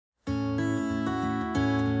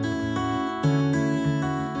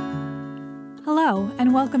Hello,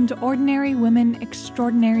 and welcome to Ordinary Women,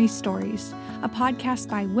 Extraordinary Stories, a podcast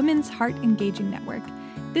by Women's Heart Engaging Network.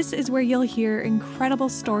 This is where you'll hear incredible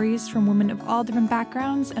stories from women of all different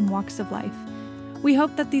backgrounds and walks of life. We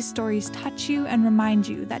hope that these stories touch you and remind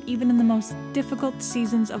you that even in the most difficult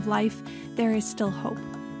seasons of life, there is still hope.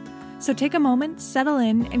 So take a moment, settle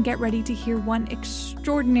in, and get ready to hear one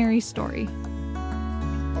extraordinary story.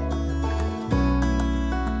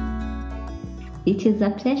 It is a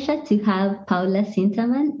pleasure to have Paula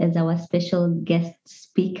Sinterman as our special guest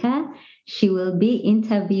speaker. She will be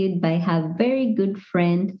interviewed by her very good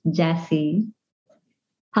friend, Jassy.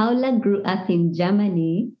 Paula grew up in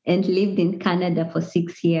Germany and lived in Canada for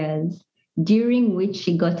 6 years, during which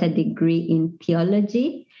she got a degree in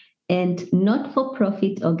theology and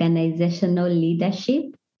not-for-profit organizational leadership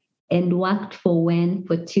and worked for WEN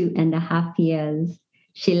for 2.5 years.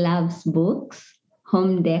 She loves books,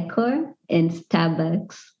 home decor, and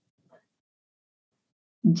Starbucks.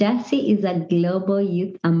 Jassy is a global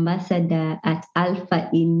youth ambassador at Alpha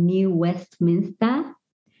in New Westminster.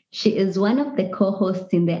 She is one of the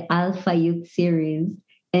co-hosts in the Alpha Youth series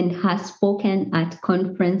and has spoken at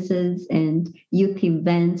conferences and youth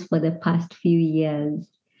events for the past few years.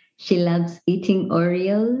 She loves eating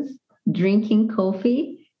Oreos, drinking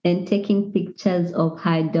coffee, and taking pictures of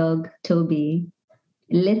her dog, Toby.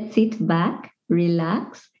 Let's sit back,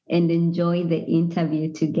 relax, and enjoy the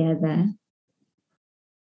interview together.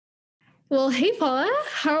 Well, hey, Paula,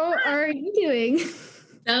 how are you doing?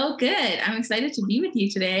 So good. I'm excited to be with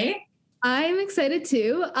you today. I'm excited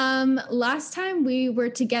too. Last time we were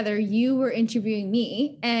together, you were interviewing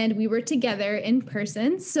me and we were together in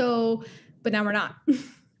person. But now we're not.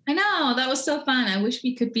 I know. That was so fun. I wish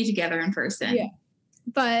we could be together in person. Yeah.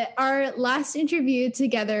 But our last interview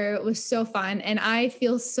together was so fun. And I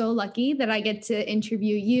feel so lucky that I get to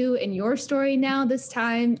interview you and your story now this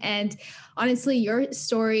time. And honestly, your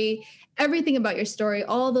story, everything about your story,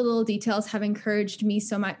 all the little details have encouraged me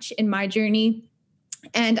so much in my journey.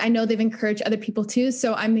 And I know they've encouraged other people too.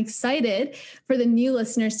 So I'm excited for the new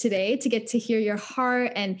listeners today to get to hear your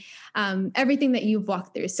heart and everything that you've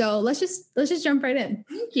walked through. So let's just jump right in.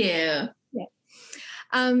 Thank you.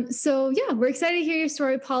 We're excited to hear your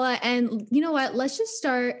story, Paula. And you know what? Let's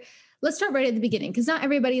start right at the beginning because not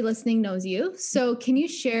everybody listening knows you. So can you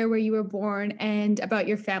share where you were born and about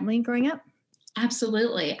your family growing up?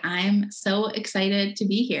 Absolutely. I'm so excited to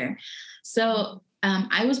be here. So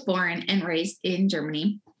I was born and raised in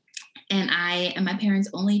Germany, and I am my parents'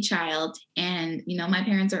 only child. And, my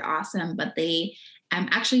parents are awesome, but they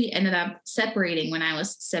actually ended up separating when I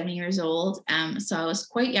was 7 years old. So I was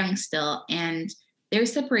quite young still. And their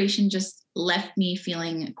separation just left me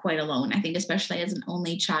feeling quite alone. I think especially as an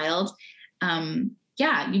only child,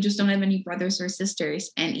 you just don't have any brothers or sisters.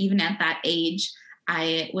 And even at that age,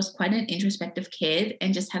 I was quite an introspective kid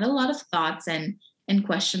and just had a lot of thoughts and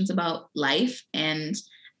questions about life and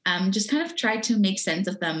just kind of tried to make sense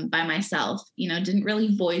of them by myself. Didn't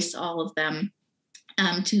really voice all of them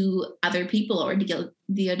to other people or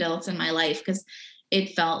the adults in my life because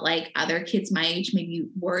it felt like other kids my age maybe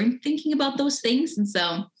weren't thinking about those things. And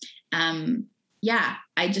so,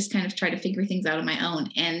 I just kind of tried to figure things out on my own.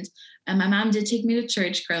 And my mom did take me to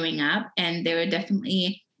church growing up, and there were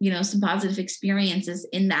definitely, some positive experiences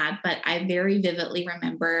in that. But I very vividly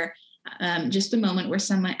remember just a moment where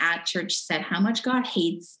someone at church said how much God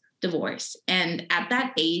hates divorce. And at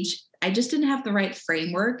that age, I just didn't have the right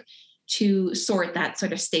framework to sort that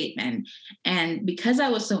sort of statement. And because I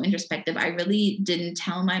was so introspective, I really didn't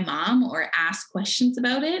tell my mom or ask questions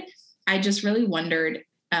about it. I just really wondered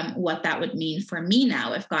what that would mean for me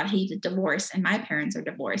now if God hated divorce and my parents are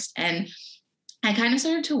divorced. And I kind of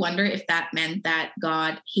started to wonder if that meant that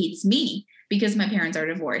God hates me because my parents are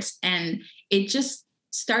divorced. And it just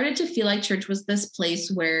started to feel like church was this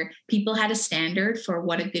place where people had a standard for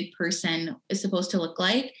what a good person is supposed to look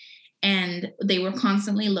like. And they were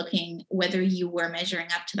constantly looking whether you were measuring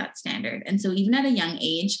up to that standard. And so even at a young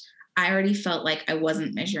age, I already felt like I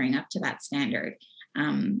wasn't measuring up to that standard.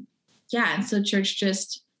 And so church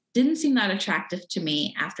just didn't seem that attractive to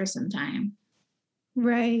me after some time.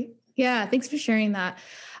 Right. Yeah. Thanks for sharing that.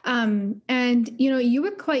 You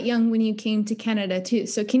were quite young when you came to Canada too.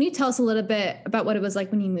 So can you tell us a little bit about what it was like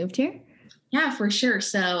when you moved here? Yeah, for sure.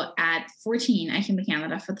 So at 14, I came to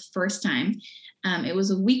Canada for the first time. It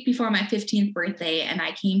was a week before my 15th birthday, and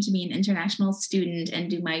I came to be an international student and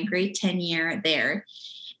do my grade 10 year there.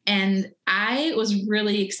 And I was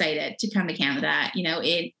really excited to come to Canada.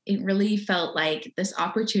 It really felt like this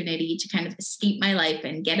opportunity to kind of escape my life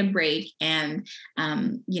and get a break and,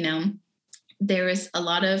 there was a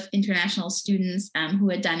lot of international students who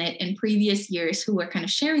had done it in previous years who were kind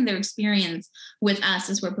of sharing their experience with us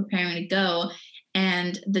as we're preparing to go.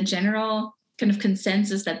 And the general kind of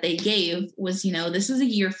consensus that they gave was, this is a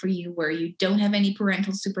year for you where you don't have any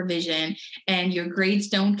parental supervision and your grades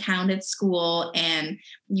don't count at school, and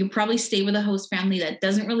you probably stay with a host family that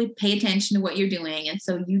doesn't really pay attention to what you're doing. And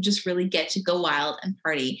so you just really get to go wild and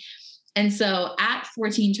party. And so at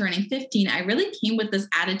 14, turning 15, I really came with this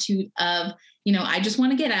attitude of, I just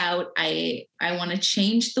want to get out. I want to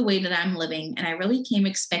change the way that I'm living. And I really came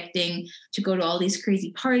expecting to go to all these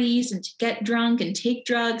crazy parties and to get drunk and take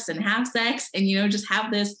drugs and have sex and, just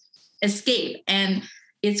have this escape. And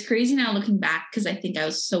it's crazy now looking back, because I think I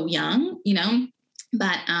was so young,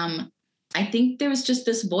 but I think there was just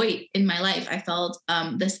this void in my life. I felt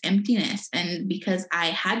this emptiness. And because I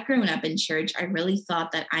had grown up in church, I really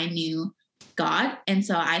thought that I knew God. And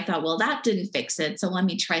so I thought, well, that didn't fix it, so let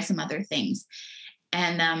me try some other things.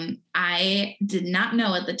 And I did not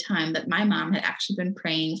know at the time that my mom had actually been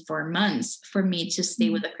praying for months for me to stay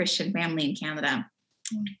with a Christian family in Canada.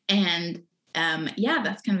 And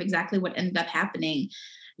that's kind of exactly what ended up happening.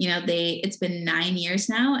 It's been 9 years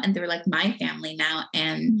now, and they're like my family now.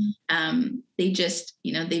 And they just,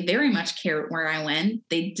 they very much care where I went.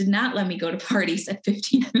 They did not let me go to parties at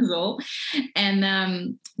 15 years old.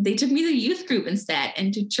 And they took me to youth group instead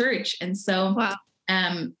and to church. And so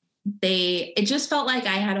it just felt like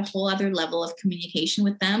I had a whole other level of communication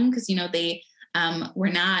with them, because, they were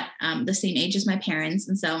not the same age as my parents.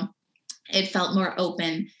 And so it felt more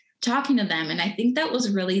open talking to them. And I think that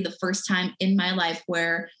was really the first time in my life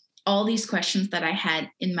where all these questions that I had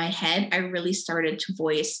in my head, I really started to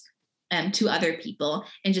voice to other people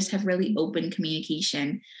and just have really open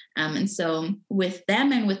communication. And so with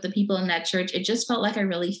them and with the people in that church, it just felt like I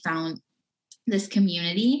really found this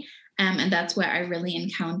community. And that's where I really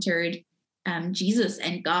encountered Jesus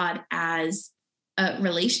and God as a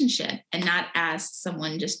relationship, and not as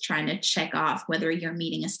someone just trying to check off whether you're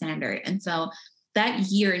meeting a standard. And so that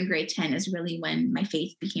year in grade 10 is really when my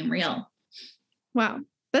faith became real. Wow.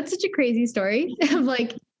 That's such a crazy story of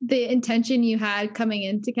like the intention you had coming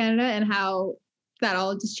into Canada and how that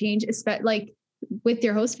all just changed, like with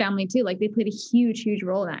your host family too. Like they played a huge, huge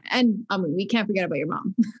role in that. And we can't forget about your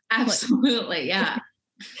mom. Absolutely. Yeah.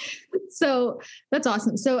 So that's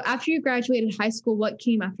awesome. So after you graduated high school, what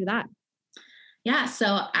came after that? Yeah.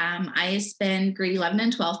 So I spent grade 11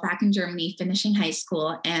 and 12 back in Germany, finishing high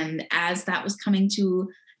school. And as that was coming to,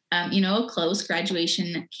 a close,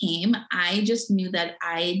 graduation came, I just knew that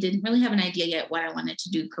I didn't really have an idea yet what I wanted to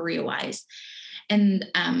do career-wise. And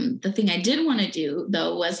the thing I did want to do,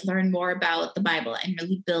 though, was learn more about the Bible and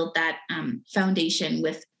really build that foundation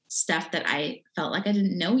with stuff that I felt like I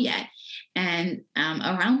didn't know yet. And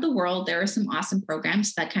around the world, there are some awesome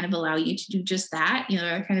programs that kind of allow you to do just that.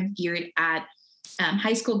 They're kind of geared at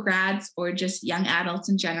high school grads or just young adults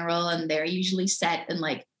in general. And they're usually set in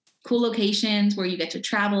like cool locations where you get to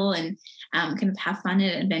travel and kind of have fun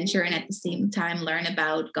and adventure, and at the same time learn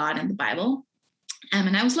about God and the Bible.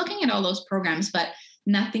 And I was looking at all those programs, but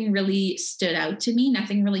nothing really stood out to me.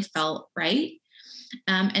 Nothing really felt right.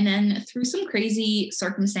 And then through some crazy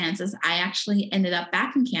circumstances, I actually ended up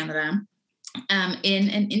back in Canada in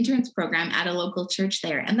an interns program at a local church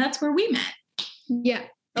there. And that's where we met. Yeah.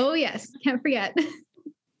 Oh, yes. Can't forget.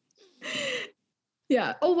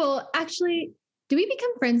 Yeah. Oh, well, actually, do we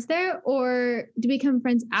become friends there, or do we become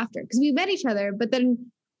friends after? Because we met each other, but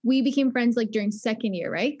then we became friends like during second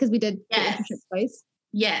year, right? Because we did the internship twice.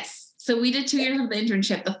 Yes. So we did 2 years of the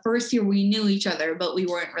internship. The first year we knew each other, but we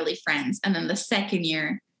weren't really friends. And then the second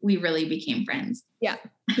year we really became friends. Yeah.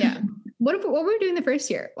 Yeah. What were we doing the first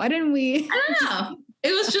year? Why didn't we? I don't know.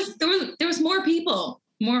 It was just, there was more people.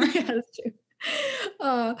 More. Yeah, that's true.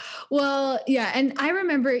 Well, yeah. And I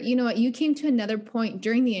remember, you came to another point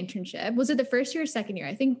during the internship. Was it the first year or second year?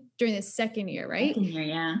 I think during the second year, right? Second year,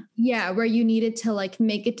 yeah. Yeah. Where you needed to like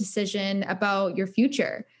make a decision about your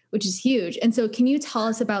future, which is huge. And so can you tell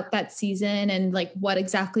us about that season and like what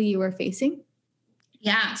exactly you were facing?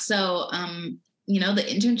 Yeah. So, the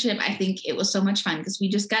internship, I think it was so much fun because we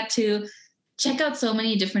just got to check out so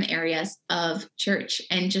many different areas of church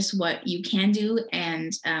and just what you can do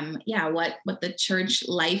and what the church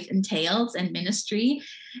life entails and ministry.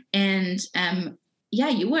 And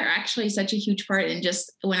you were actually such a huge part. And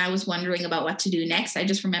just when I was wondering about what to do next, I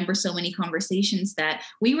just remember so many conversations that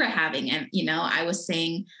we were having. And, I was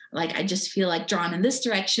saying, like, I just feel like drawn in this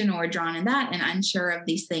direction or drawn in that and unsure of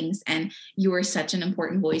these things. And you were such an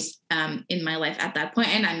important voice in my life at that point.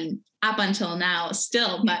 And I mean, up until now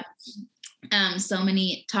still, but so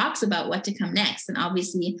many talks about what to come next. And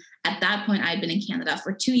obviously at that point I'd been in Canada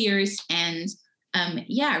for 2 years, and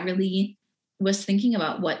really was thinking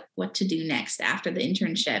about what to do next after the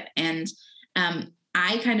internship. And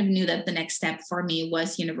I kind of knew that the next step for me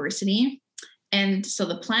was university. And so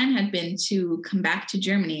the plan had been to come back to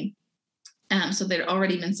Germany. So there'd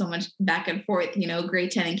already been so much back and forth,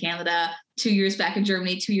 grade 10 in Canada, 2 years back in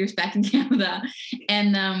Germany, 2 years back in Canada.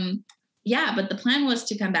 And but the plan was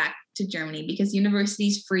to come back to Germany because university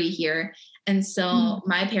is free here. And so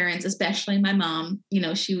my parents, especially my mom,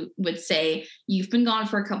 she would say, you've been gone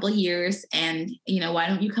for a couple of years, and, why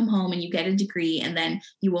don't you come home and you get a degree, and then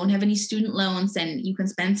you won't have any student loans and you can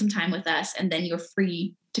spend some time with us, and then you're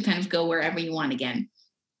free to kind of go wherever you want again.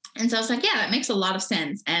 And so I was like, yeah, that makes a lot of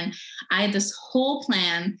sense. And I had this whole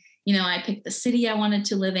plan. I picked the city I wanted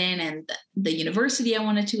to live in, and the university I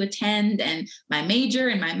wanted to attend, and my major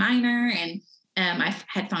and my minor. And I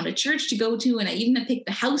had found a church to go to, and I even had picked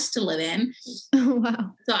the house to live in. Oh,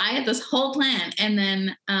 wow. So I had this whole plan. And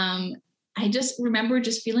then I just remember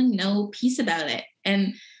just feeling no peace about it.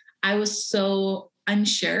 And I was so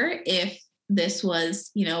unsure if this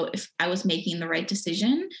was, if I was making the right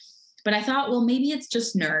decision. But I thought, well, maybe it's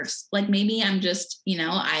just nerves. Like maybe I'm just,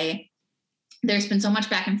 there's been so much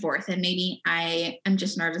back and forth, and maybe I am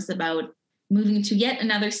just nervous about moving to yet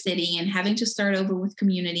another city and having to start over with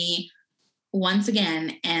community once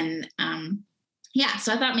again. And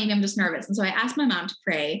so I thought maybe I'm just nervous. And so I asked my mom to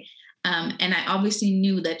pray. And I obviously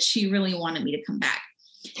knew that she really wanted me to come back.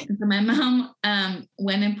 And so my mom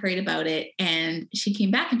went and prayed about it. And she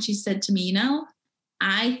came back and she said to me,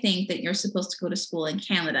 I think that you're supposed to go to school in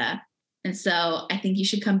Canada. And so I think you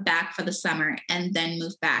should come back for the summer and then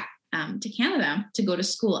move back to Canada to go to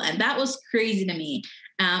school. And that was crazy to me.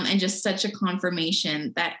 And just such a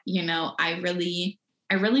confirmation that,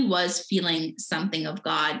 I really was feeling something of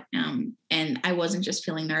God. And I wasn't just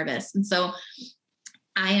feeling nervous. And so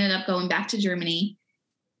I ended up going back to Germany.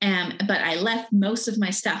 But I left most of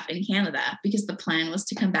my stuff in Canada because the plan was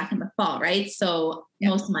to come back in the fall, right? So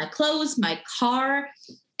most of my clothes, my car,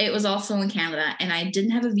 it was also in Canada, and I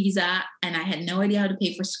didn't have a visa, and I had no idea how to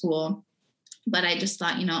pay for school. But I just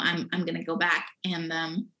thought, I'm going to go back, and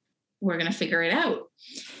we're going to figure it out.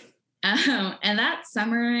 And that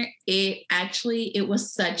summer, it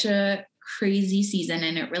was such a crazy season,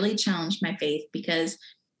 and it really challenged my faith because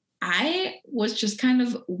I was just kind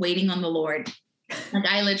of waiting on the Lord. Like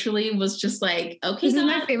I literally was just like, okay. This is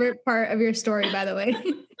my favorite part of your story, by the way.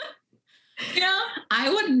 I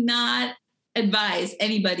would not advise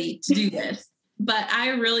anybody to do this, but I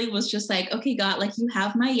really was just like, okay, God, like you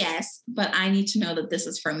have my yes, but I need to know that this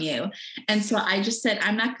is from you. And so I just said,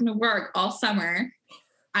 I'm not going to work all summer.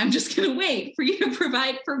 I'm just going to wait for you to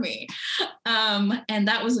provide for me. And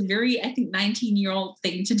that was a very, I think, 19-year-old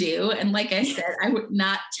thing to do. And like I said, I would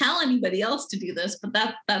not tell anybody else to do this, but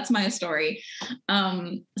that's my story.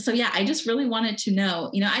 I just really wanted to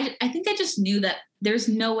know, I think I just knew that there's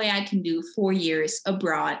no way I can do 4 years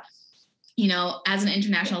abroad, as an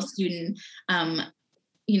international student,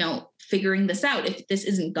 figuring this out if this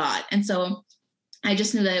isn't God. And so I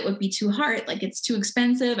just knew that it would be too hard. Like it's too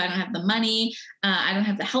expensive. I don't have the money. I don't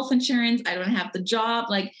have the health insurance. I don't have the job.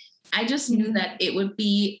 Like I just knew that it would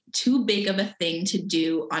be too big of a thing to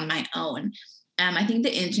do on my own. I think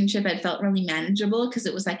the internship had felt really manageable because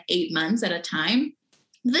it was like 8 months at a time.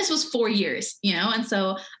 This was 4 years, and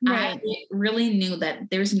so I really knew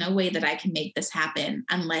that there's no way that I can make this happen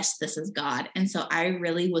unless this is God. And so I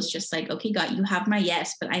really was just like, okay, God, you have my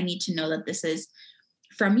yes, but I need to know that this is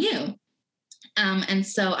from you. And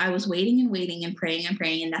so I was waiting and praying,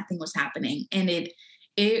 and nothing was happening. And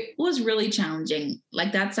it was really challenging.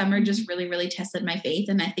 Like that summer just really, really tested my faith.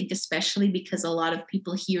 And I think especially because a lot of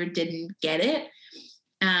people here didn't get it.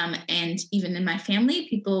 And even in my family,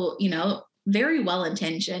 people, very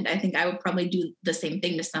well-intentioned. I think I would probably do the same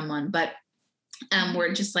thing to someone, but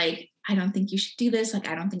we're just like, I don't think you should do this. Like,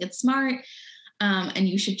 I don't think it's smart. And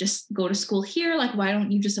you should just go to school here. Like, why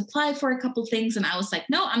don't you just apply for a couple things? And I was like,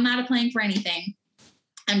 no, I'm not applying for anything.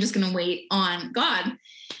 I'm just going to wait on God.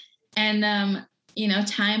 And,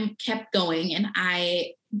 time kept going, and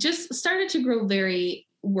I just started to grow very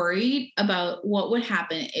worried about what would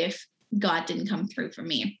happen if God didn't come through for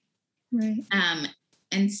me. Right.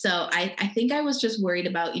 And so I think I was just worried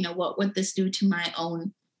about, what would this do to my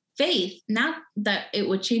own faith? Not that it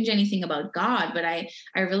would change anything about God, but I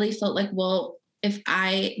really felt like, well, if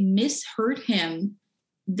I misheard him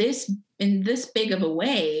in this big of a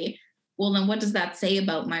way, well, then what does that say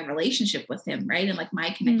about my relationship with him, right? And like my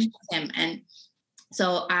connection with him. And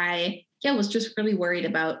so I was just really worried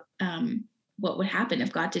about what would happen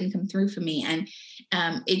if God didn't come through for me. And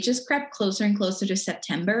it just crept closer and closer to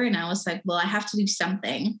September. And I was like, well, I have to do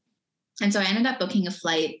something. And so I ended up booking a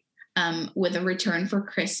flight with a return for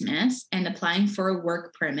Christmas and applying for a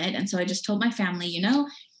work permit. And so I just told my family, you know,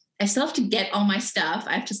 I still have to get all my stuff.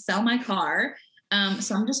 I have to sell my car.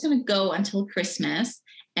 So I'm just going to go until Christmas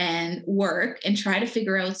and work and try to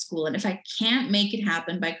figure out school. And if I can't make it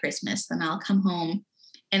happen by Christmas, then I'll come home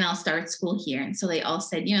and I'll start school here. And so they all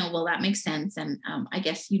said, you know, well, that makes sense. And I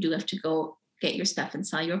guess you do have to go get your stuff and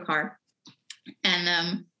sell your car.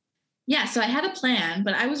 And yeah, so I had a plan,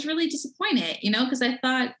 but I was really disappointed, you know, because I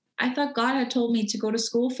thought God had told me to go to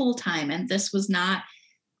school full time, and this was not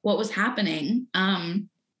what was happening.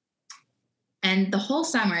 And the whole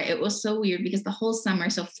summer, it was so weird because the whole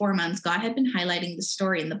summer, so 4 months, God had been highlighting the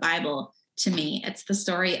story in the Bible to me. It's the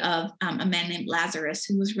story of a man named Lazarus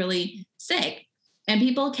who was really sick. And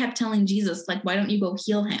people kept telling Jesus, like, why don't you go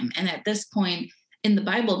heal him? And at this point in the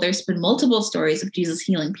Bible, there's been multiple stories of Jesus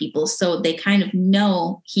healing people. So they kind of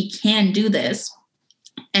know he can do this.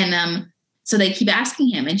 And so they keep asking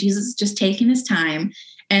him, and Jesus is just taking his time.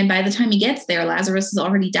 And by the time he gets there, Lazarus has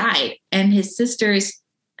already died. And his sisters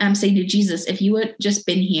say to Jesus, if you had just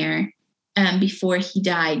been here before he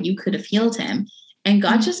died, you could have healed him. And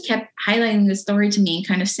God just kept highlighting the story to me and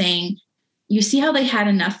kind of saying, you see how they had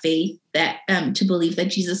enough faith that to believe that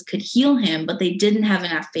Jesus could heal him, but they didn't have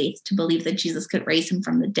enough faith to believe that Jesus could raise him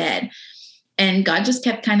from the dead. And God just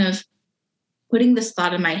kept kind of putting this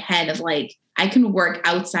thought in my head of like, I can work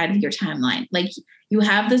outside of your timeline. Like you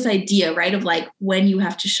have this idea, right, of like when you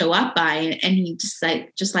have to show up by, and he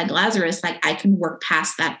just like Lazarus, like I can work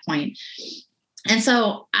past that point. And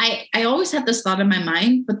so I always had this thought in my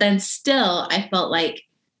mind, but then still I felt like,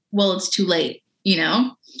 well, it's too late, you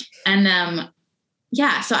know? And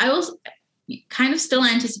yeah, so I was kind of still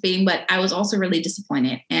anticipating, but I was also really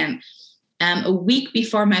disappointed. And a week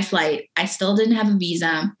before my flight, I still didn't have a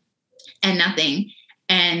visa and nothing.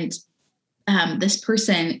 And this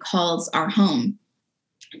person calls our home,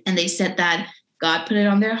 and they said that God put it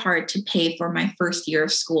on their heart to pay for my first year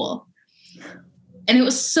of school. And it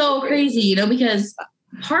was so crazy, you know, because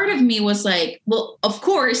part of me was like, well, of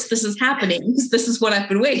course this is happening because this is what I've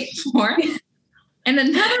been waiting for. And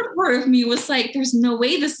another part of me was like, there's no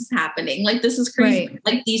way this is happening. Like, this is crazy. Right.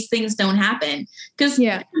 Like, these things don't happen. Because keep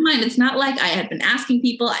in mind, it's not like I had been asking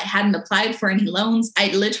people. I hadn't applied for any loans.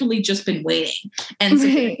 I'd literally just been waiting. And so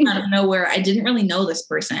out of nowhere, I didn't really know this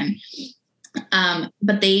person.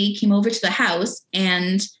 But they came over to the house,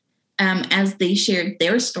 and as they shared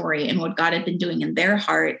their story and what God had been doing in their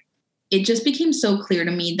heart, it just became so clear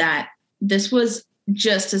to me that this was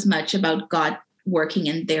just as much about God working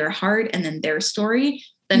in their heart and then their story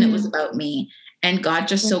than it was about me. And God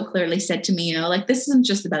just so clearly said to me, you know, like, this isn't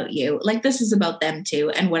just about you, like, this is about them too,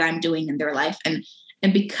 and what I'm doing in their life. And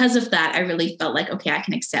because of that, I really felt like, okay, I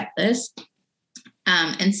can accept this.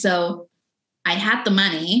 And so I had the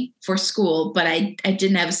money for school, but I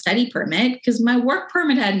didn't have a study permit because my work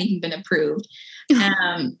permit hadn't even been approved.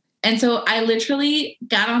 And so I literally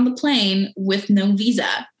got on the plane with no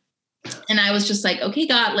visa. And I was just like, okay,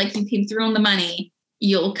 God, like, you came through on the money,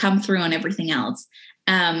 you'll come through on everything else.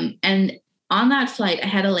 And on that flight, I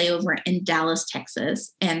had a layover in Dallas,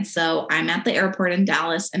 Texas. And so I'm at the airport in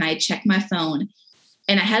Dallas, and I checked my phone,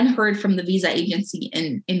 and I hadn't heard from the visa agency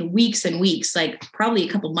in weeks and weeks, like probably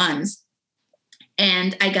a couple months.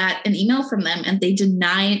 And I got an email from them, and they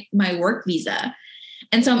denied my work visa.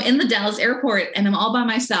 And so I'm in the Dallas airport, and I'm all by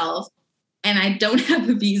myself, and I don't have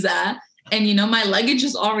a visa. And, you know, my luggage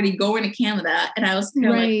is already going to Canada. And I was kind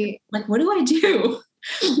of like, what do I do?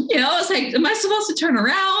 You know, I was like, am I supposed to turn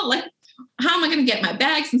around? Like, how am I going to get my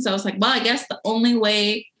bags? And so I was like, well, I guess the only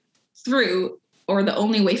way through, or the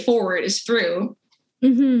only way forward, is through.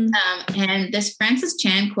 And this Francis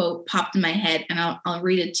Chan quote popped in my head, and I'll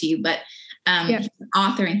read it to you. But he's an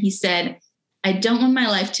author, and he said, I don't want my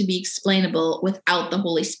life to be explainable without the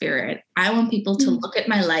Holy Spirit. I want people to look at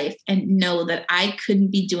my life and know that I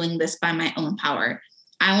couldn't be doing this by my own power.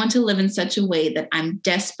 I want to live in such a way that I'm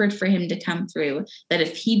desperate for him to come through, that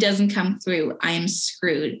if he doesn't come through, I am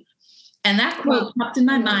screwed. And that quote popped in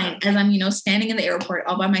my mind as I'm, you know, standing in the airport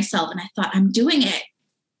all by myself. And I thought, I'm doing it.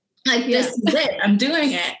 Like, this is it. I'm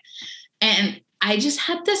doing it. And I just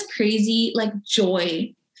had this crazy, like,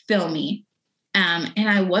 joy fill me. And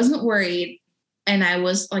I wasn't worried. And I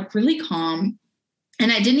was, like, really calm.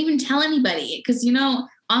 And I didn't even tell anybody because, you know,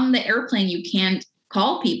 on the airplane, you can't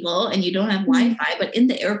call people and you don't have Wi-Fi, but in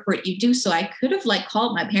the airport you do. So I could have, like,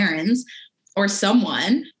 called my parents or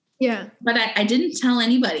someone. Yeah. But I didn't tell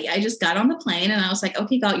anybody. I just got on the plane, and I was like,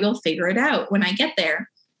 okay, God, you'll figure it out when I get there.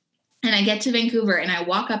 And I get to Vancouver and I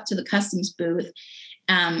walk up to the customs booth.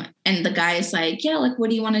 And the guy is like, yeah, like, what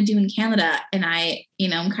do you want to do in Canada? And I,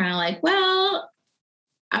 I'm kind of like, well,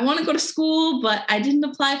 I want to go to school, but I didn't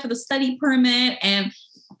apply for the study permit. And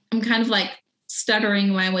I'm kind of like stuttering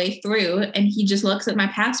my way through. And he just looks at my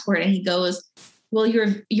passport and he goes, well,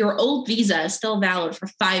 your old visa is still valid for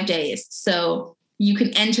 5 days. So you can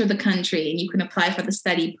enter the country and you can apply for the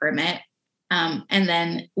study permit. And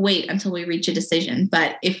then wait until we reach a decision.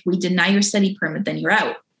 But if we deny your study permit, then you're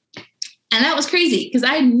out. And that was crazy because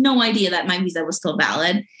I had no idea that my visa was still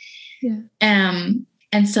valid. Yeah.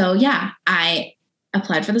 And so, yeah, I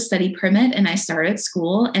applied for the study permit and I started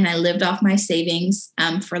school and I lived off my savings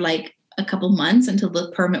for like a couple months until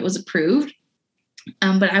the permit was approved.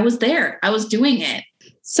 But I was there. I was doing it.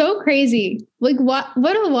 So crazy. Like what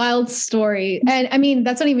a wild story. And I mean,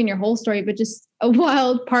 that's not even your whole story, but just a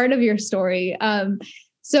wild part of your story.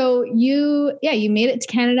 So you made it to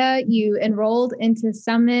Canada, you enrolled into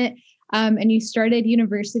Summit, and you started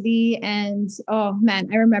university. And oh man,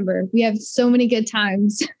 I remember we have so many good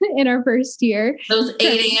times in our first year. Those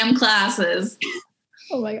 8 a.m. classes.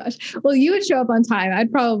 Oh my gosh. Well, you would show up on time.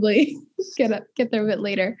 I'd probably get there a bit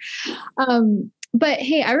later. But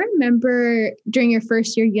hey, I remember during your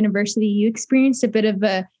first year of university, you experienced a bit of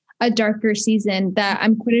a darker season that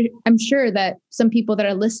I'm sure that some people that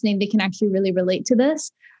are listening, they can actually really relate to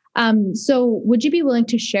this. So would you be willing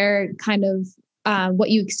to share kind of what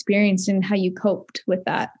you experienced and how you coped with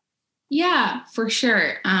that? Yeah, for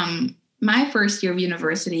sure. My first year of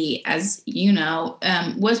university, as you know,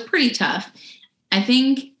 was pretty tough. I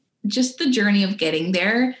think just the journey of getting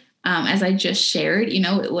there, as I just shared,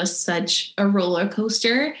 it was such a roller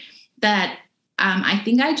coaster that I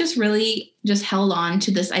think I just really just held on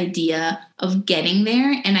to this idea of getting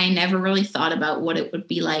there. And I never really thought about what it would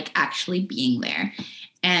be like actually being there.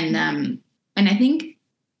 And I think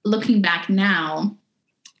looking back now,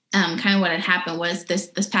 kind of what had happened was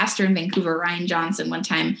this pastor in Vancouver, Ryan Johnson, one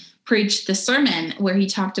time preached this sermon where he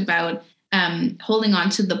talked about holding on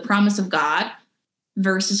to the promise of God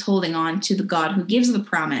versus holding on to the God who gives the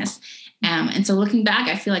promise. And so looking back,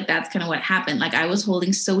 I feel like that's kind of what happened. Like I was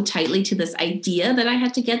holding so tightly to this idea that I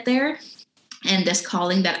had to get there and this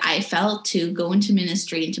calling that I felt to go into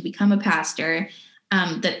ministry and to become a pastor,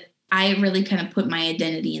 that I really kind of put my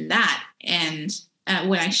identity in that. And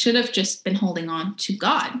when I should have just been holding on to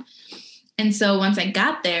God. And so once I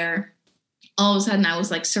got there, all of a sudden I was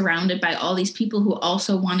like surrounded by all these people who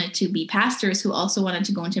also wanted to be pastors, who also wanted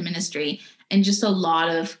to go into ministry. And just a lot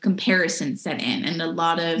of comparison set in and a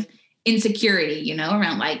lot of insecurity,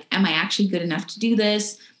 around like, am I actually good enough to do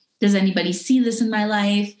this? Does anybody see this in my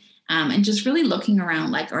life? And just really looking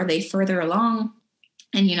around, like, are they further along?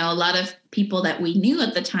 And, a lot of people that we knew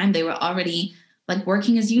at the time, they were already like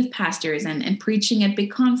working as youth pastors and preaching at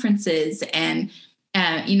big conferences and,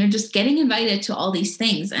 just getting invited to all these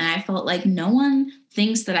things. And I felt like no one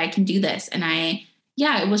thinks that I can do this. And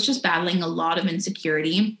it was just battling a lot of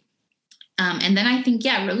insecurity. And then I think,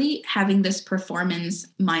 really having this performance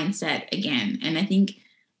mindset again. And I think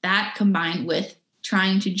that combined with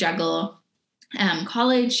trying to juggle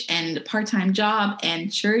college and part-time job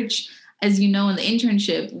and church, as you know, in the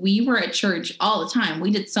internship, we were at church all the time. We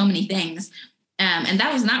did so many things. And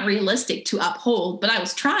that was not realistic to uphold, but I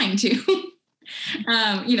was trying to,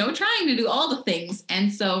 trying to do all the things.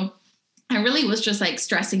 And so I really was just like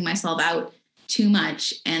stressing myself out too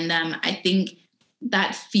much. And I think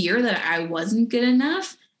that fear that I wasn't good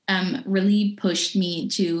enough really pushed me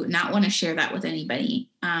to not want to share that with anybody.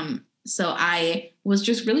 So I was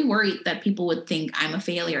just really worried that people would think I'm a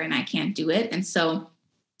failure and I can't do it. And so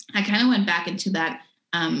I kind of went back into that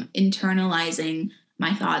internalizing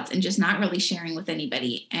my thoughts and just not really sharing with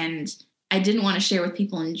anybody. And I didn't want to share with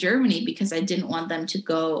people in Germany because I didn't want them to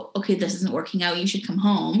go, okay, this isn't working out, you should come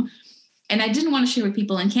home. And I didn't want to share with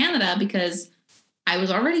people in Canada because I was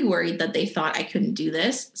already worried that they thought I couldn't do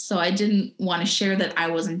this. So I didn't want to share that I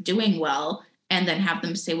wasn't doing well and then have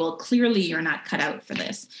them say, well, clearly you're not cut out for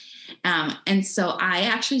this. And so I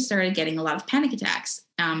actually started getting a lot of panic attacks.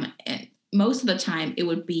 And most of the time it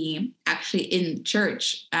would be actually in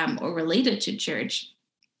church or related to church.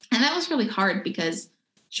 And that was really hard because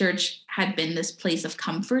church had been this place of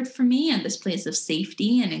comfort for me and this place of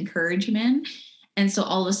safety and encouragement. And so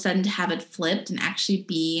all of a sudden to have it flipped and actually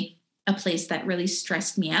be a place that really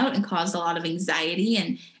stressed me out and caused a lot of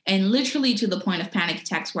anxiety and literally to the point of panic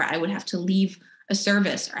attacks where I would have to leave a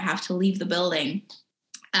service or have to leave the building.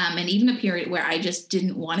 And even a period where I just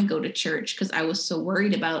didn't want to go to church because I was so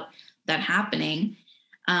worried about that happening.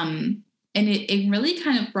 And it really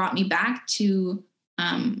kind of brought me back to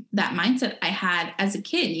that mindset I had as a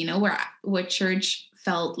kid, where church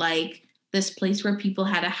felt like this place where people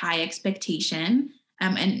had a high expectation.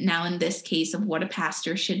 And now in this case of what a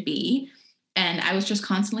pastor should be. And I was just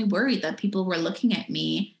constantly worried that people were looking at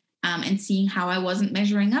me and seeing how I wasn't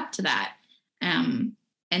measuring up to that.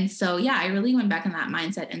 And so, yeah, I really went back in that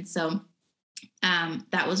mindset. And so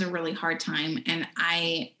that was a really hard time. And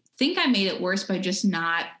I think I made it worse by just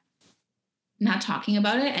not talking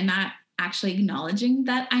about it and not actually acknowledging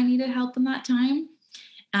that I needed help in that time.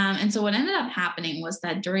 And so what ended up happening was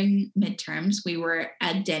that during midterms, we were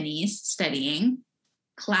at Denny's studying,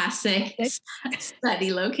 classic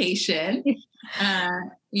study location,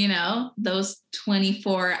 those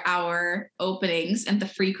 24-hour openings and the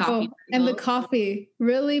free coffee. And the coffee,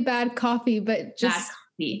 really bad coffee, but just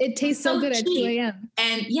it tastes so good cheap. At 2 a.m.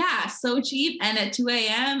 And yeah, so cheap. And at 2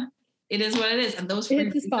 a.m., it is what it is. And those free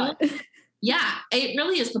it's a spot. Yeah, it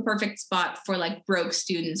really is the perfect spot for like broke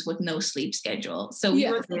students with no sleep schedule. So we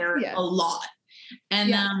were there a lot.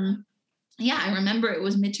 And I remember it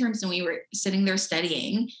was midterms and we were sitting there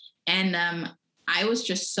studying, and I was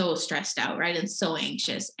just so stressed out, right? And so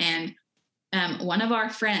anxious. And one of our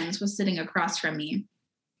friends was sitting across from me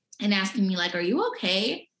and asking me like, "Are you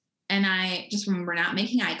okay?" And I just remember not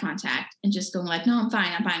making eye contact and just going like, "No, I'm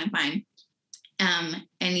fine. And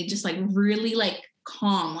he just like really like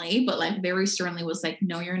calmly, but like very sternly was like,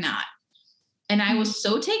 "No, you're not." And I was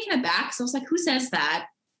so taken aback. So I was like, "Who says that?"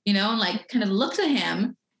 And like kind of looked at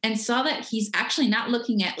him and saw that he's actually not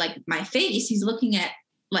looking at like my face. He's looking at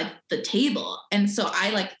like the table. And so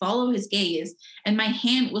I like follow his gaze, and my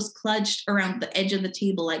hand was clutched around the edge of the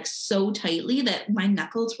table, like so tightly that my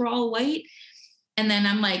knuckles were all white. And then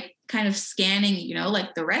I'm like kind of scanning,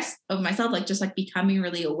 like the rest of myself, like just like becoming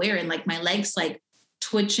really aware, and like my legs like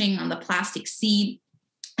twitching on the plastic seat,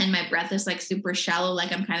 and my breath is like super shallow,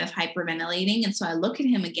 like I'm kind of hyperventilating. And so I look at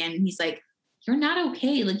him again and he's like, "You're not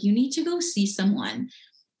okay. Like you need to go see someone."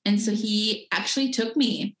 And so he actually took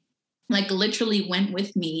me, like literally went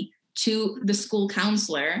with me to the school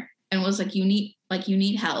counselor and was like, you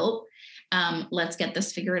need help. Let's get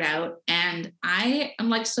this figured out. And I am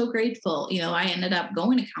like so grateful. I ended up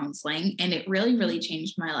going to counseling, and it really, really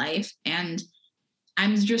changed my life. And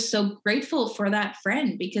I'm just so grateful for that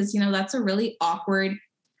friend, because, that's a really awkward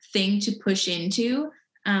thing to push into,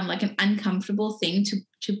 like an uncomfortable thing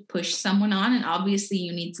to push someone on. And obviously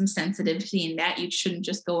you need some sensitivity in that. You shouldn't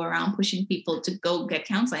just go around pushing people to go get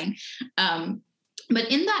counseling.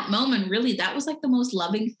 But in that moment, really, that was like the most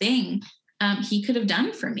loving thing he could have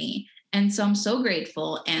done for me. And so I'm so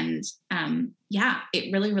grateful. And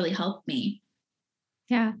it really, really helped me.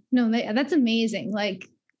 Yeah, no, that's amazing. Like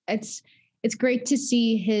it's great to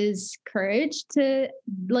see his courage to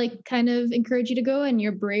like kind of encourage you to go, and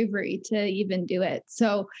your bravery to even do it.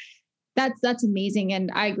 So that's amazing.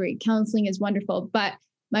 And I agree. Counseling is wonderful. But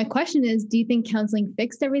my question is, do you think counseling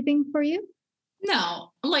fixed everything for you?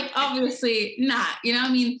 No, like obviously not,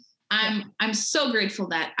 I'm so grateful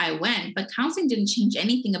that I went, but counseling didn't change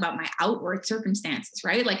anything about my outward circumstances,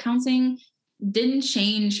 right? Like counseling didn't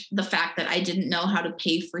change the fact that I didn't know how to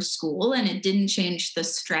pay for school, and it didn't change the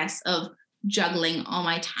stress of juggling all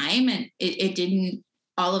my time. And it didn't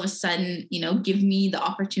all of a sudden, give me the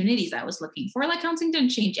opportunities I was looking for. Like counseling didn't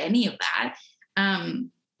change any of that.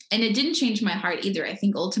 And it didn't change my heart either. I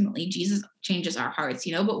think ultimately Jesus changes our hearts,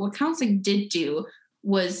 but what counseling did do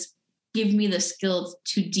was give me the skills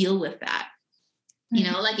to deal with that.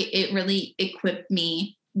 Like it really equipped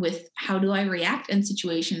me with how do I react in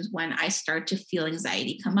situations when I start to feel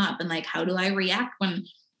anxiety come up, and like, how do I react when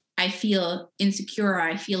I feel insecure, or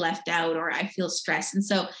I feel left out, or I feel stressed. And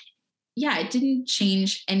so, yeah, it didn't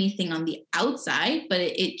change anything on the outside, but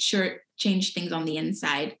it sure changed things on the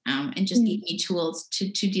inside, and just gave me tools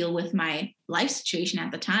to deal with my life situation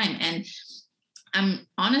at the time. And I'm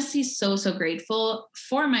honestly so, so grateful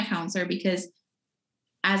for my counselor, because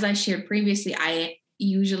as I shared previously, I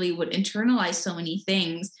usually would internalize so many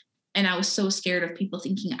things, and I was so scared of people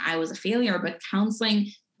thinking I was a failure. But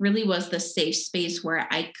counseling really was the safe space where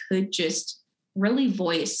I could just really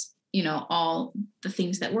voice, all the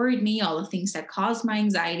things that worried me, all the things that caused my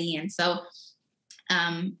anxiety. And so,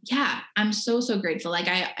 I'm so, so grateful. Like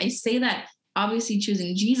I say that obviously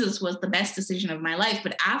choosing Jesus was the best decision of my life,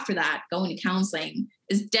 but after that, going to counseling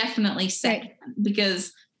is definitely second,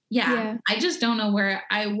 because I just don't know where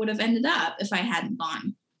I would have ended up if I hadn't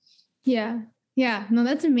gone. Yeah. Yeah. No,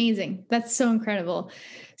 that's amazing. That's so incredible.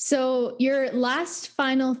 So your last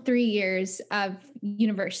final 3 years of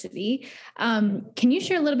university, can you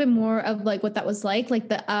share a little bit more of like what that was like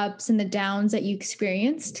the ups and the downs that you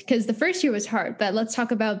experienced? Because the first year was hard, but let's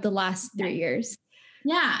talk about the last 3 years.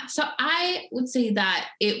 Yeah. So I would say that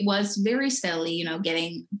it was very steadily,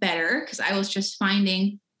 getting better because I was just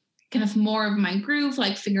finding kind of more of my groove,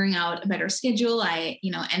 like figuring out a better schedule. I,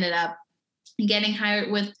 ended up getting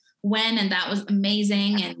hired with Wen, and that was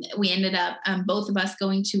amazing. And we ended up both of us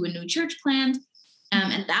going to a new church plant.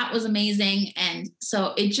 And that was amazing. And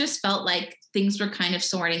so it just felt like things were kind of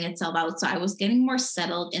sorting itself out. So I was getting more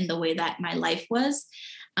settled in the way that my life was.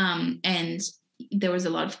 And there was a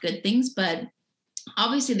lot of good things, but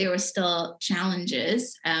obviously there were still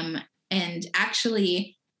challenges. And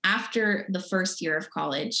actually after the first year of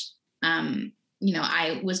college,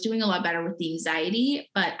 I was doing a lot better with the anxiety,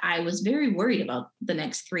 but I was very worried about the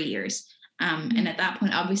next 3 years. And at that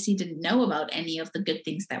point, obviously didn't know about any of the good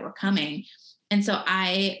things that were coming. And so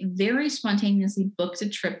I very spontaneously booked a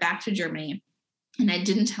trip back to Germany, and I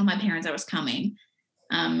didn't tell my parents I was coming.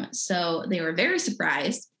 So they were very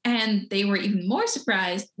surprised, and they were even more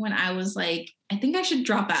surprised when I was like, I think I should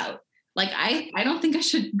drop out. Like, I don't think I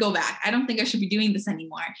should go back. I don't think I should be doing this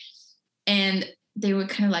anymore. And they were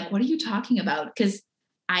kind of like, what are you talking about? Because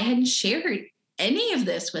I hadn't shared any of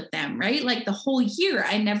this with them, right? Like the whole year,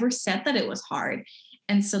 I never said that it was hard.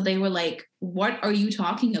 And so they were like, what are you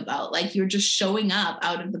talking about? Like, you're just showing up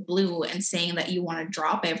out of the blue and saying that you want to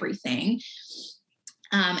drop everything.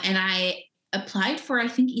 And I applied for, I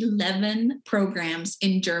think, 11 programs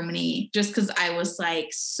in Germany, just because I was like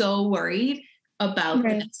so worried about the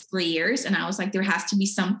next 3 years. And I was like, there has to be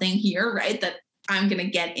something here, right, that I'm going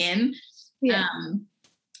to get in. Yeah.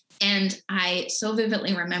 And I so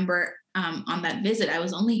vividly remember on that visit, I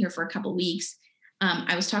was only here for a couple of weeks.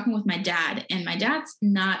 I was talking with my dad, and my dad's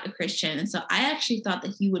not a Christian. And so I actually thought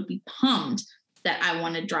that he would be pumped that I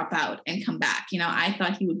want to drop out and come back. I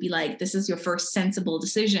thought he would be like, this is your first sensible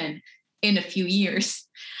decision in a few years.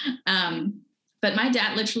 But my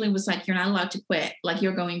dad literally was like, you're not allowed to quit. Like,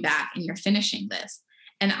 you're going back and you're finishing this.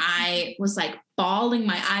 And I was like bawling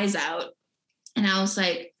my eyes out. And I was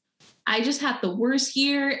like, I just had the worst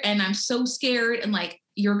year and I'm so scared. And like,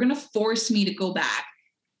 you're going to force me to go back.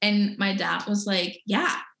 And my dad was like,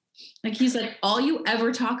 yeah. Like, he's like, all you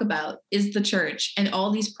ever talk about is the church and all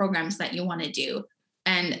these programs that you want to do.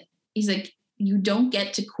 And he's like, you don't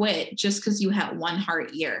get to quit just because you had one hard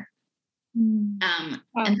year. Wow.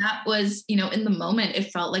 And that was, in the moment,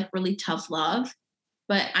 it felt like really tough love,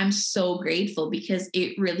 but I'm so grateful because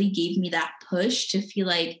it really gave me that push to feel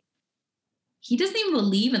like he doesn't even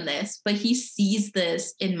believe in this, but he sees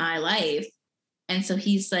this in my life. And so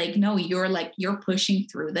he's like, no, you're pushing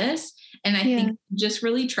through this. And I think just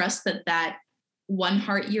really trust that one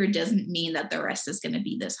hard year doesn't mean that the rest is going to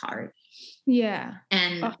be this hard. Yeah.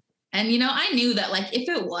 And I knew that, like, if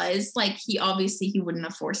it was like, he wouldn't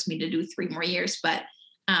have forced me to do 3 more years, but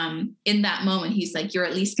in that moment, he's like, you're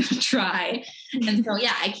at least going to try. And so,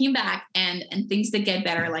 yeah, I came back and things did get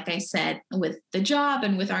better. Like I said, with the job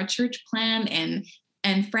and with our church plan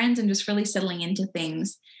and friends, and just really settling into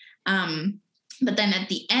things. But then at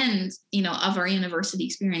the end, of our university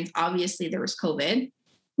experience, obviously there was COVID.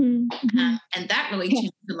 Mm-hmm. And that really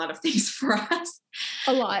changed a lot of things for us.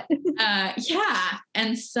 A lot. Yeah.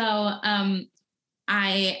 And so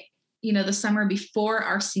the summer before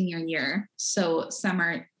our senior year, so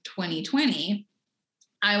summer 2020,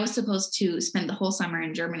 I was supposed to spend the whole summer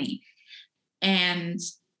in Germany. And,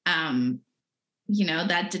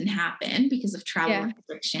 that didn't happen because of travel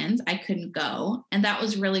restrictions. I couldn't go. And that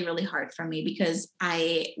was really, really hard for me because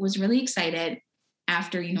I was really excited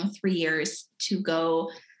after, 3 years to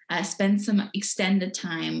go spend some extended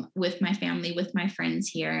time with my family, with my friends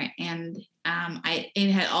here. And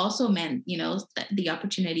it had also meant, the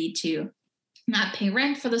opportunity to not pay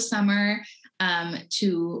rent for the summer,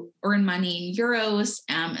 to earn money in euros.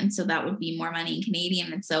 And so that would be more money in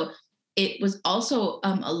Canadian. And so it was also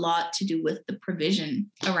a lot to do with the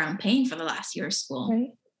provision around paying for the last year of school. Right.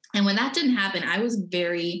 And when that didn't happen, I was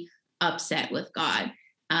very upset with God.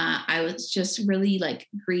 I was just really like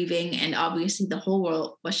grieving, and obviously the whole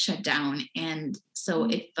world was shut down. And so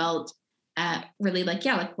it felt really like,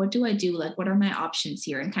 what do I do? Like, what are my options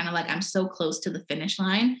here? And kind of like, I'm so close to the finish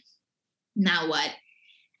line. Now what?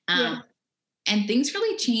 And things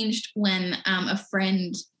really changed when a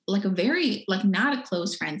friend, like a very, like not a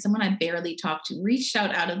close friend, someone I barely talked to, reached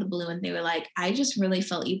out of the blue, and they were like, I just really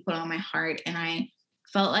felt you put on my heart. And I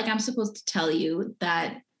felt like I'm supposed to tell you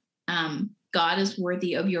that God is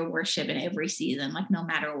worthy of your worship in every season, like no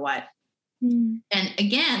matter what. And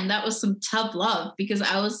again, that was some tough love because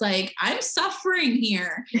I was like, I'm suffering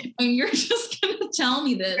here and you're just going to tell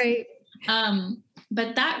me this. Right.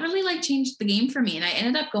 But that really like changed the game for me. And I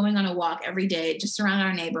ended up going on a walk every day just around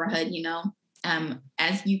our neighborhood,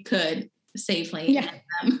 as you could safely.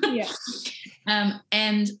 Yeah.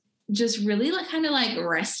 And just really like kind of like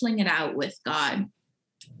wrestling it out with God.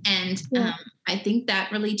 And I think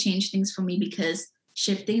that really changed things for me, because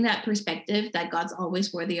shifting that perspective that God's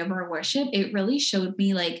always worthy of our worship, it really showed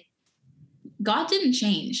me like God didn't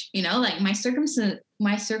change, you know, like my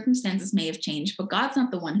circumstances may have changed, but God's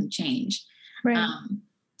not the one who changed. Right.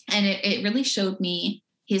 And it really showed me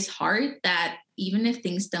his heart, that even if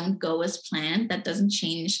things don't go as planned, that doesn't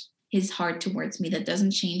change his heart towards me, that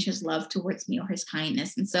doesn't change his love towards me or his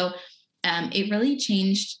kindness. And so it really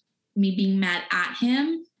changed me being mad at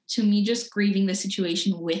him to me just grieving the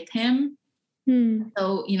situation with him.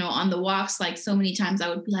 So, you know, on the walks, like so many times I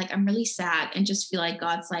would be like, I'm really sad, and just feel like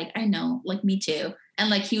God's like, I know, like me too. And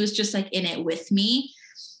like, he was just like in it with me.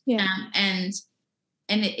 Yeah. And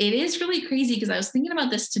it is really crazy, because I was thinking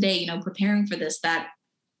about this today, you know, preparing for this, that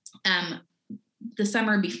the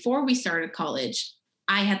summer before we started college,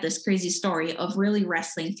 I had this crazy story of really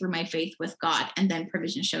wrestling through my faith with God, and then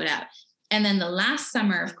provision showed up. And then the last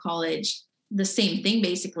summer of college, the same thing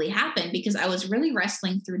basically happened, because I was really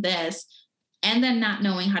wrestling through this, and then not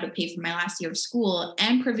knowing how to pay for my last year of school,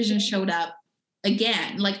 and provision showed up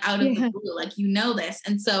again, like out of the blue, like, you know, this.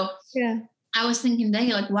 And so I was thinking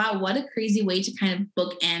today, like, wow, what a crazy way to kind of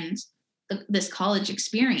bookend this college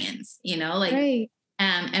experience, you know, like,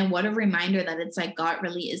 and what a reminder that it's like, God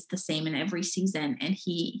really is the same in every season, and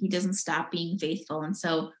he doesn't stop being faithful. And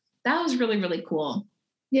so that was really, really cool.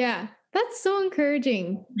 Yeah. That's so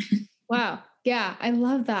encouraging. Wow. Yeah. I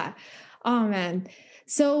love that. Oh man.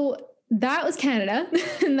 So that was Canada,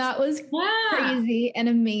 and that was crazy and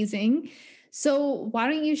amazing. So why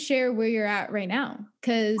don't you share where you're at right now?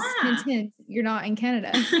 Because hint, you're not in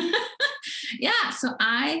Canada. So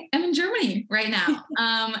I am in Germany right now.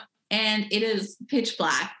 And it is pitch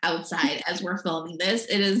black outside as we're filming this.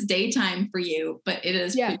 It is daytime for you, but it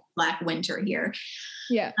is pitch black winter here.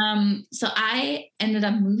 Yeah. So I ended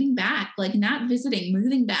up moving back, like not visiting,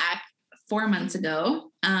 moving back 4 months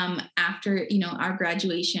ago, after, you know, our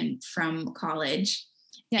graduation from college.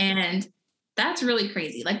 And that's really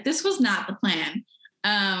crazy. Like, this was not the plan,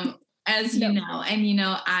 as you know. And, you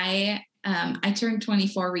know, I turned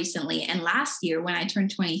 24 recently, and last year when I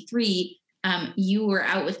turned 23, you were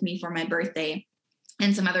out with me for my birthday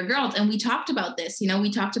and some other girls. And we talked about this, you know,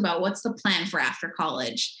 we talked about what's the plan for after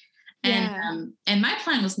college. And my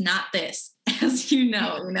plan was not this, as you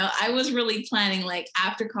know, I was really planning, like,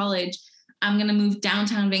 after college, I'm going to move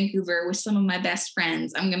downtown Vancouver with some of my best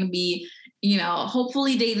friends. I'm going to be, you know,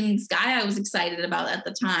 hopefully dating this guy I was excited about at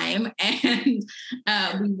the time, and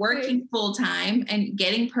be working full time and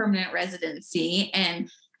getting permanent residency. And,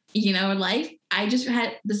 you know, life, I just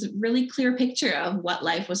had this really clear picture of what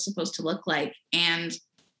life was supposed to look like. And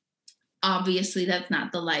obviously that's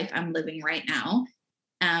not the life I'm living right now.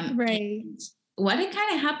 And what had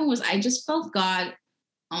kind of happened was I just felt God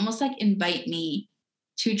almost like invite me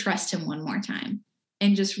to trust him one more time,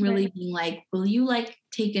 and just really being like, will you like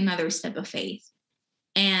take another step of faith?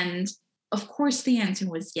 And of course the answer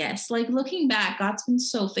was yes. Like, looking back, God's been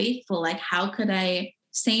so faithful. Like, how could I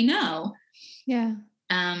say no? Yeah.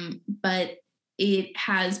 But it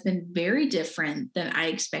has been very different than I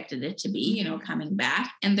expected it to be, you know, coming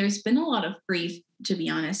back. And there's been a lot of grief, to be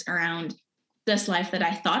honest, around this life that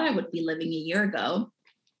I thought I would be living a year ago,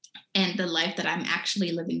 and the life that I'm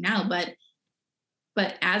actually living now. But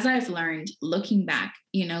as I've learned, looking back,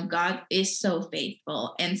 you know, God is so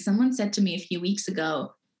faithful. And someone said to me a few weeks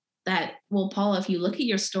ago that, well, Paula, if you look at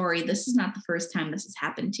your story, this is not the first time this has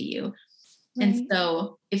happened to you. And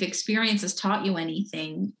so if experience has taught you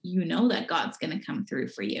anything, you know that God's going to come through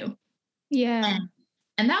for you. Yeah.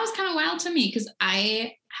 And that was kind of wild to me, because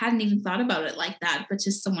I hadn't even thought about it like that. But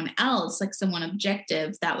to someone else, like someone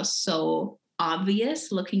objective, that was so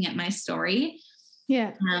obvious looking at my story.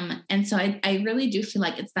 Yeah. And so I really do feel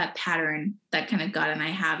like it's that pattern that kind of God and I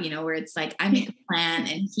have, you know, where it's like I make a plan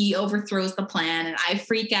and he overthrows the plan, and I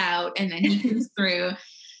freak out, and then he comes through.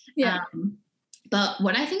 But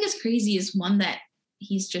what I think is crazy is, one, that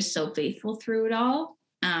he's just so faithful through it all.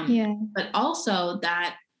 But also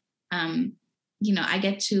that, you know, I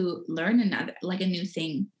get to learn a new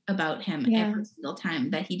thing about him every single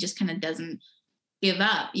time, that he just kind of doesn't give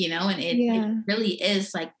up, you know, and it really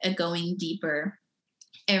is like a going deeper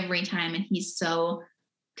every time. And he's so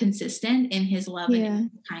consistent in his love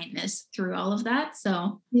and his kindness through all of that.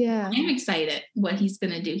 So I'm excited what he's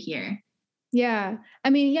going to do here. Yeah. I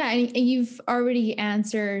mean, and you've already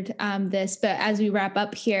answered this, but as we wrap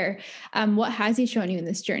up here, what has he shown you in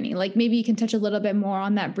this journey? Like, maybe you can touch a little bit more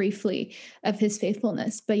on that briefly, of his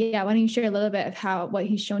faithfulness. But why don't you share a little bit of what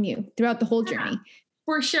he's shown you throughout the whole journey?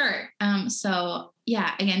 For sure. So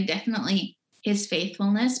again, definitely his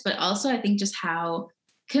faithfulness, but also I think just how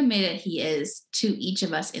committed he is to each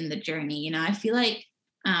of us in the journey. You know, I feel like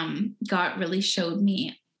God really showed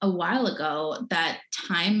me a while ago that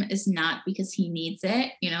time is not because he needs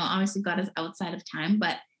it. You know, obviously God is outside of time,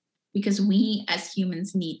 but because we as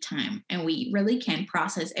humans need time, and we really can't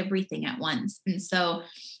process everything at once. And so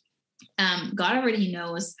God already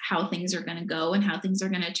knows how things are going to go and how things are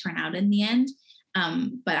going to turn out in the end.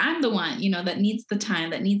 But I'm the one, you know, that needs the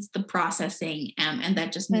time, that needs the processing, and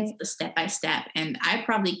that just needs the step by step. And I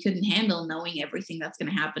probably couldn't handle knowing everything that's going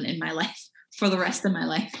to happen in my life for the rest of my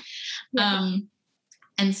life. Yeah.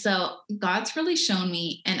 And so God's really shown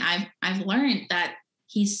me, and I've learned that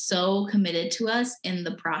he's so committed to us in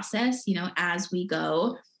the process, you know, as we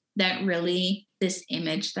go, that really this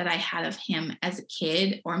image that I had of him as a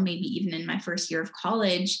kid, or maybe even in my first year of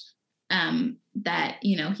college, that,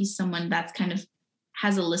 you know, he's someone that's kind of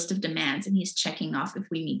has a list of demands and he's checking off if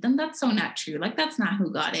we meet them. That's so not true. Like, that's not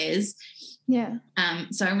who God is. Yeah.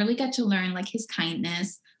 So I really got to learn like his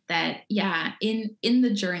kindness, that, yeah, in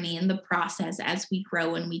the journey, in the process, as we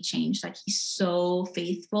grow and we change, like he's so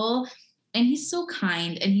faithful and he's so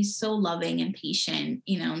kind and he's so loving and patient,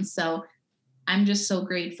 you know? And so I'm just so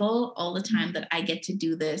grateful all the time that I get to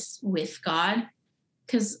do this with God,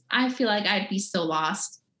 because I feel like I'd be so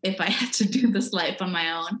lost if I had to do this life on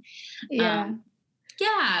my own. Yeah.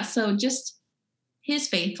 Yeah. So just his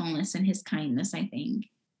faithfulness and his kindness, I think.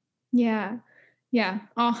 Yeah. Yeah.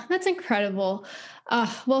 Oh, that's incredible.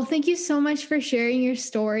 Well, thank you so much for sharing your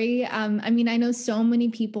story. I mean, I know so many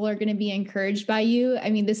people are going to be encouraged by you. I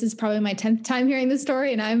mean, this is probably my 10th time hearing the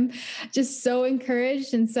story, and I'm just so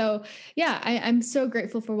encouraged. And so, yeah, I'm so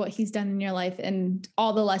grateful for what he's done in your life and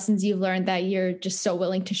all the lessons you've learned that you're just so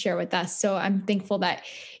willing to share with us. So I'm thankful that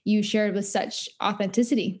you shared with such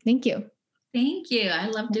authenticity. Thank you. Thank you. I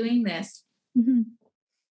love doing this. Mm-hmm.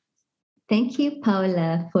 Thank you,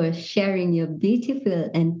 Paula, for sharing your beautiful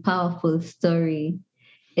and powerful story.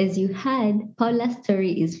 As you heard, Paula's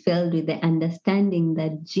story is filled with the understanding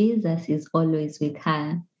that Jesus is always with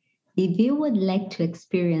her. If you would like to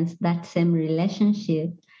experience that same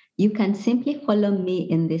relationship, you can simply follow me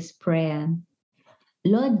in this prayer.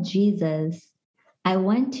 Lord Jesus, I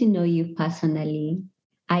want to know you personally.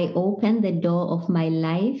 I open the door of my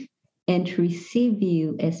life and receive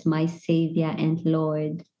you as my Savior and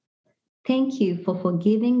Lord. Thank you for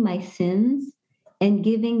forgiving my sins and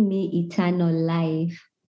giving me eternal life.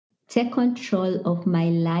 Take control of my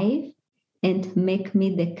life and make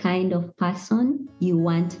me the kind of person you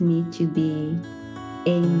want me to be.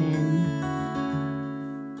 Amen.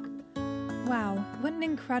 Wow, what an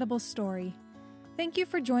incredible story. Thank you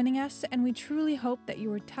for joining us, and we truly hope that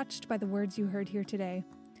you were touched by the words you heard here today.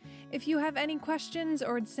 If you have any questions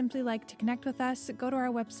or would simply like to connect with us, go to our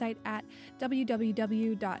website at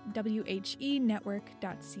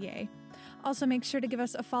www.whenetwork.ca. Also, make sure to give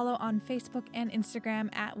us a follow on Facebook and Instagram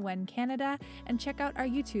at When Canada, and check out our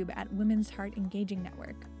YouTube at Women's Heart Engaging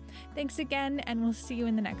Network. Thanks again, and we'll see you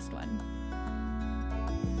in the next one.